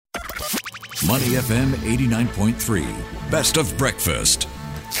Money FM 89.3. Best of breakfast.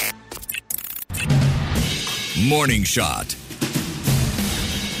 Morning Shot.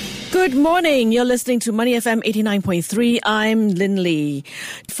 Good morning. You're listening to Money FM 89.3. I'm Lynn Lee.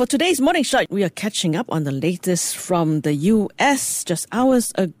 For today's Morning Shot, we are catching up on the latest from the U.S. Just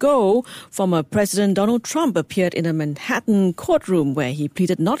hours ago, former President Donald Trump appeared in a Manhattan courtroom where he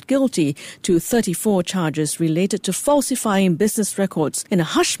pleaded not guilty to 34 charges related to falsifying business records in a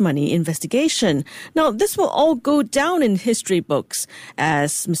hush money investigation. Now, this will all go down in history books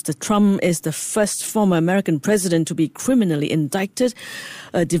as Mr. Trump is the first former American president to be criminally indicted,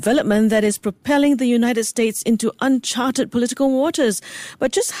 a development that is propelling the United States into uncharted political waters.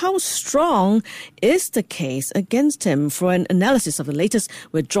 But just how strong is the case against him? For an analysis of the latest,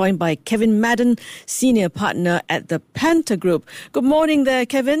 we're joined by Kevin Madden, senior partner at the Panther Group. Good morning there,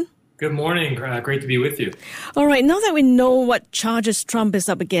 Kevin. Good morning. Great to be with you. All right. Now that we know what charges Trump is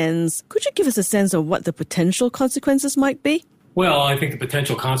up against, could you give us a sense of what the potential consequences might be? Well, I think the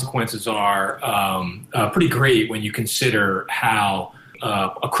potential consequences are pretty great when you consider how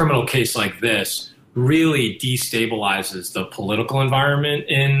a criminal case like this really destabilizes the political environment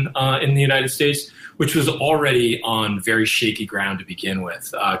in the United States, which was already on very shaky ground to begin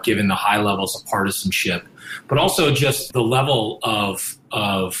with, given the high levels of partisanship, but also just the level of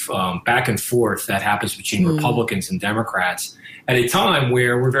back and forth that happens between Republicans and Democrats at a time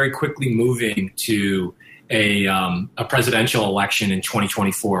where we're very quickly moving to a presidential election in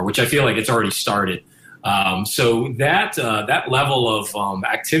 2024, which I feel like it's already started. So that level of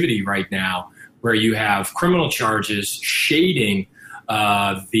activity right now, where you have criminal charges shading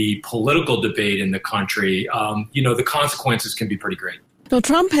the political debate in the country, the consequences can be pretty great. Now,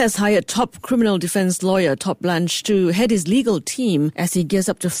 Trump has hired top criminal defense lawyer Todd Blanche to head his legal team as he gears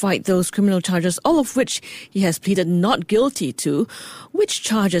up to fight those criminal charges, all of which he has pleaded not guilty to. Which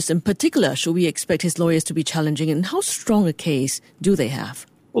charges in particular should we expect his lawyers to be challenging, and how strong a case do they have?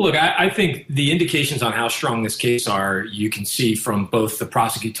 Well, look, I think the indications on how strong this case are, you can see from both the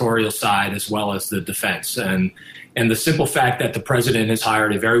prosecutorial side as well as the defense. And the simple fact that the president has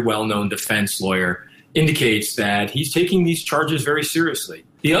hired a very well-known defense lawyer indicates that he's taking these charges very seriously.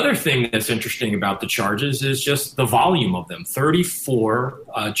 The other thing that's interesting about the charges is just the volume of them. 34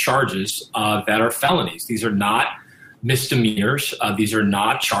 charges that are felonies. These are not misdemeanors. These are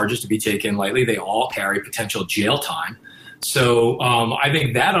not charges to be taken lightly. They all carry potential jail time. So I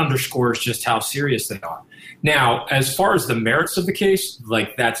think that underscores just how serious they are. Now, as far as the merits of the case,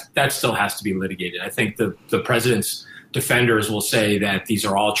 like that still has to be litigated. I think the president's defenders will say that these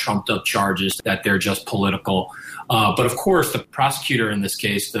are all trumped up charges, that they're just political. But of course, the prosecutor in this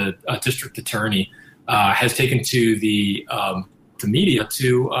case, the district attorney, has taken to the media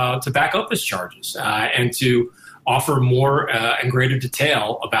to back up his charges and to offer more and greater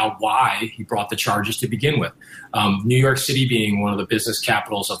detail about why he brought the charges to begin with. New York City being one of the business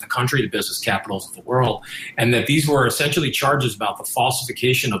capitals of the country, the business capitals of the world, and that these were essentially charges about the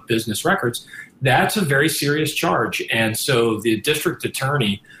falsification of business records. That's a very serious charge. And so the district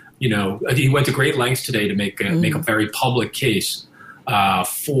attorney, he went to great lengths today to make a very public case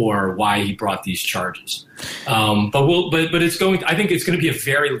for why he brought these charges. But it's going. I think it's going to be a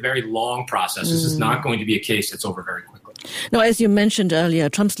very, very long process. This is not going to be a case that's over very quickly. Now, as you mentioned earlier,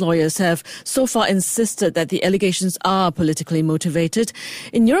 Trump's lawyers have so far insisted that the allegations are politically motivated.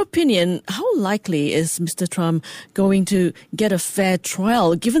 In your opinion, how likely is Mr. Trump going to get a fair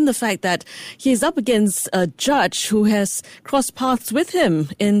trial, given the fact that he is up against a judge who has crossed paths with him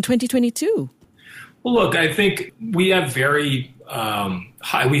in 2022? Well, look, I think we have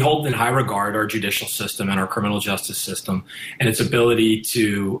we hold in high regard our judicial system and our criminal justice system and its ability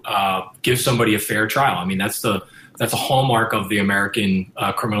to give somebody a fair trial. I mean, that's a hallmark of the American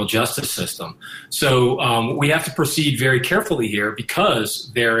criminal justice system. So we have to proceed very carefully here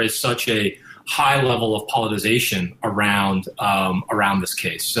because there is such a high level of politicization around this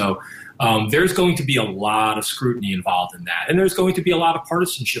case. So there's going to be a lot of scrutiny involved in that. And there's going to be a lot of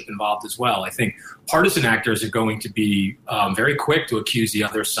partisanship involved as well. I think partisan actors are going to be very quick to accuse the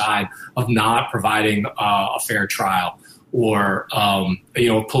other side of not providing a fair trial or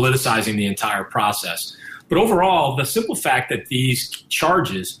politicizing the entire process. But overall, the simple fact that these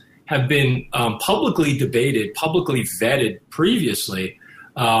charges have been publicly debated, publicly vetted previously,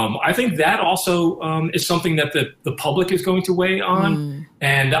 I think that also is something that the public is going to weigh on.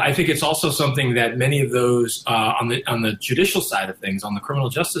 And I think it's also something that many of those on the judicial side of things, on the criminal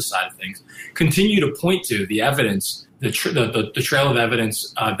justice side of things, continue to point to the evidence, the trail of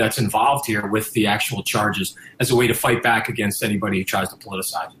evidence that's involved here with the actual charges as a way to fight back against anybody who tries to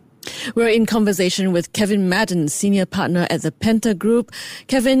politicize it. We're in conversation with Kevin Madden, senior partner at the Penta Group.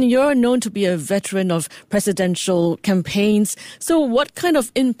 Kevin, you're known to be a veteran of presidential campaigns. So what kind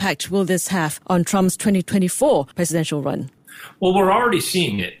of impact will this have on Trump's 2024 presidential run? Well, we're already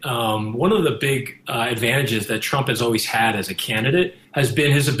seeing it. One of the big advantages that Trump has always had as a candidate has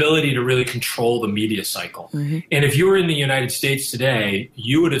been his ability to really control the media cycle. Mm-hmm. And if you were in the United States today,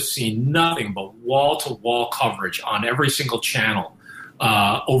 you would have seen nothing but wall-to-wall coverage on every single channel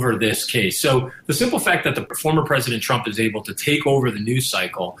over this case. So the simple fact that the former President Trump is able to take over the news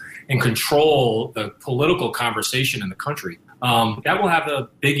cycle and control the political conversation in the country, that will have a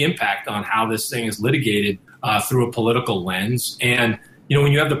big impact on how this thing is litigated through a political lens. And, you know,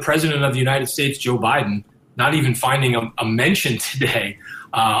 when you have the President of the United States, Joe Biden, not even finding a mention today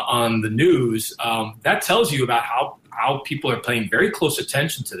on the news, that tells you about how people are paying very close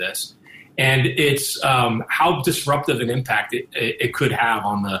attention to this. And it's how disruptive an impact it could have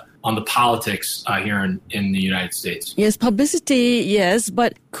on the politics here in the United States. Yes, publicity, yes,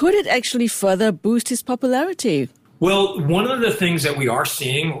 but could it actually further boost his popularity? Well, one of the things that we are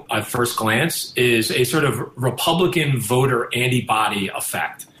seeing at first glance is a sort of Republican voter antibody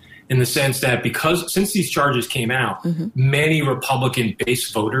effect, in the sense that since these charges came out, mm-hmm. many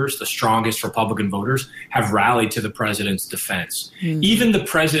Republican-based voters, the strongest Republican voters, have rallied to the president's defense. Mm-hmm. Even the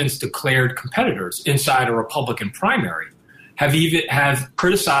president's declared competitors inside a Republican primary have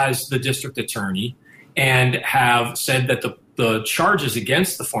criticized the district attorney and have said that the charges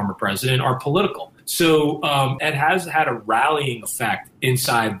against the former president are political. So it has had a rallying effect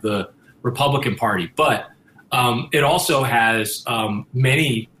inside the Republican Party, but it also has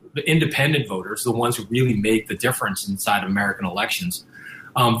many independent voters, the ones who really make the difference inside American elections.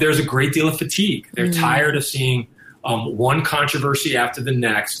 There's a great deal of fatigue. They're tired of seeing one controversy after the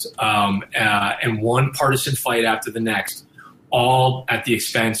next and one partisan fight after the next, all at the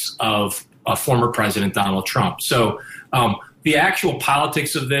expense of former President Donald Trump. So the actual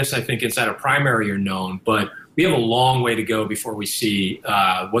politics of this, I think, inside a primary are known, but we have a long way to go before we see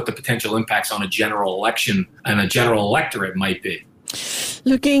what the potential impacts on a general election and a general electorate might be.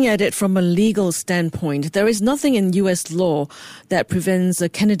 Looking at it from a legal standpoint, there is nothing in U.S. law that prevents a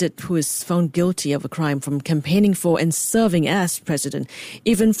candidate who is found guilty of a crime from campaigning for and serving as president,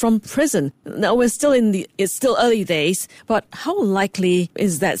 even from prison. Now, it's still early days, but how likely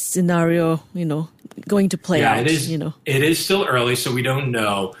is that scenario, going to play out? Yeah, it is still early, so we don't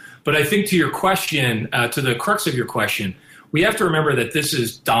know. But I think to your question, to the crux of your question, we have to remember that this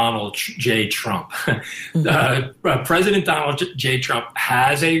is Donald J. Trump. Mm-hmm. President Donald J. Trump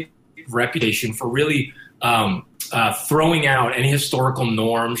has a reputation for really throwing out any historical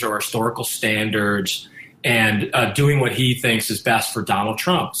norms or historical standards and doing what he thinks is best for Donald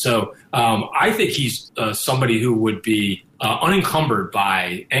Trump. So I think he's somebody who would be unencumbered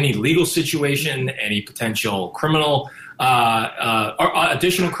by any legal situation, any potential criminal or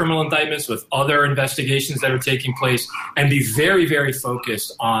additional criminal indictments with other investigations that are taking place, and be very, very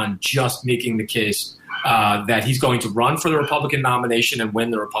focused on just making the case that he's going to run for the Republican nomination and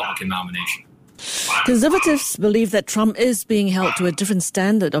win the Republican nomination. Conservatives believe that Trump is being held to a different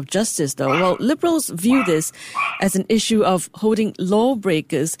standard of justice, though, while liberals view this as an issue of holding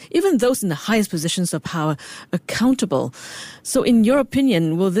lawbreakers, even those in the highest positions of power, accountable. So in your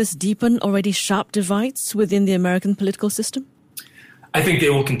opinion, will this deepen already sharp divides within the American political system? I think they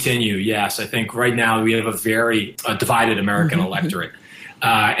will continue, yes. I think right now we have a very divided American electorate.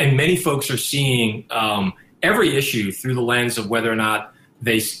 And many folks are seeing every issue through the lens of whether or not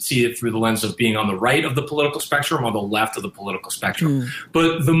they see it through the lens of being on the right of the political spectrum or the left of the political spectrum.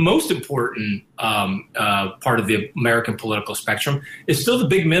 But the most important part of the American political spectrum is still the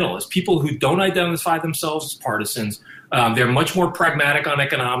big middle, is people who don't identify themselves as partisans. They're much more pragmatic on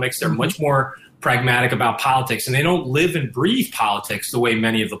economics. They're much more pragmatic about politics, and they don't live and breathe politics the way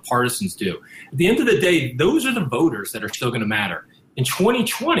many of the partisans do. At the end of the day, those are the voters that are still going to matter. In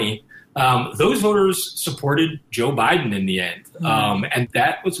 2020, those voters supported Joe Biden in the end. And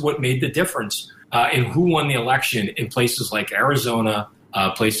that was what made the difference in who won the election in places like Arizona,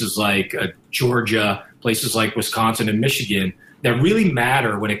 places like Georgia, places like Wisconsin and Michigan, that really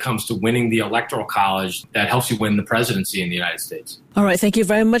matter when it comes to winning the Electoral College that helps you win the presidency in the United States. All right. Thank you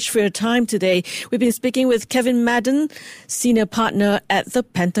very much for your time today. We've been speaking with Kevin Madden, senior partner at the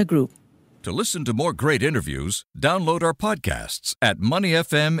Penta Group. To listen to more great interviews, download our podcasts at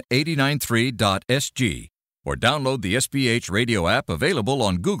moneyfm893.sg or download the SPH radio app available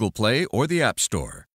on Google Play or the App Store.